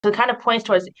So it kind of points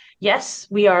towards, yes,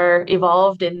 we are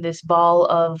evolved in this ball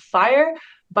of fire,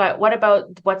 but what about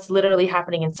what's literally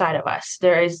happening inside of us?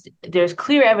 There's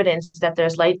clear evidence that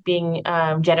there's light being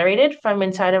generated from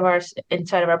inside of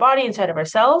our body, inside of our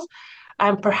cells.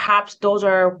 And perhaps those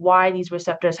are why these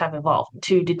receptors have evolved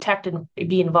to detect and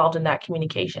be involved in that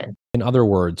communication. In other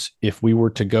words, if we were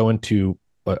to go into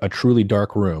a truly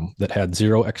dark room that had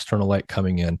zero external light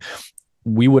coming in,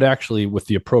 we would actually, with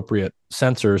the appropriate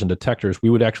sensors and detectors,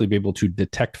 we would actually be able to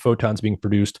detect photons being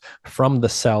produced from the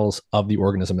cells of the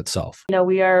organism itself.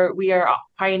 We are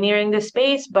pioneering this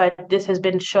space, but this has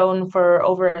been shown for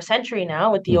over a century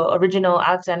now with the Hmm. original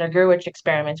Alexander Gurwitch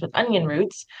experiments with onion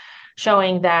roots,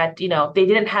 showing that, they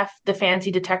didn't have the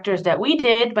fancy detectors that we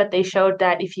did, but they showed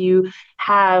that if you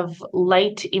have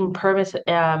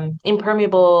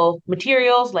impermeable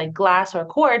materials like glass or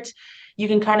quartz, you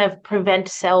can kind of prevent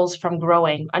cells from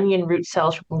growing, onion root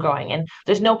cells from growing. And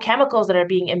there's no chemicals that are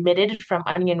being emitted from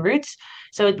onion roots.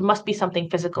 So it must be something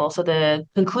physical. So the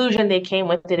conclusion they came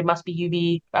with it must be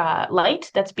UV light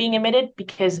that's being emitted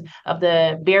because of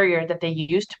the barrier that they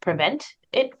use to prevent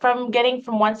it from getting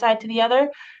from one side to the other.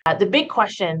 The big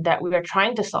question that we are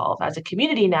trying to solve as a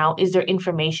community now is there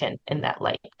information in that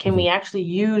light? Can Mm-hmm. we actually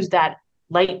use that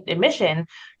light emission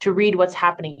to read what's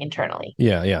happening internally?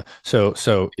 Yeah, yeah. So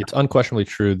it's unquestionably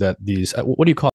true that these what do you call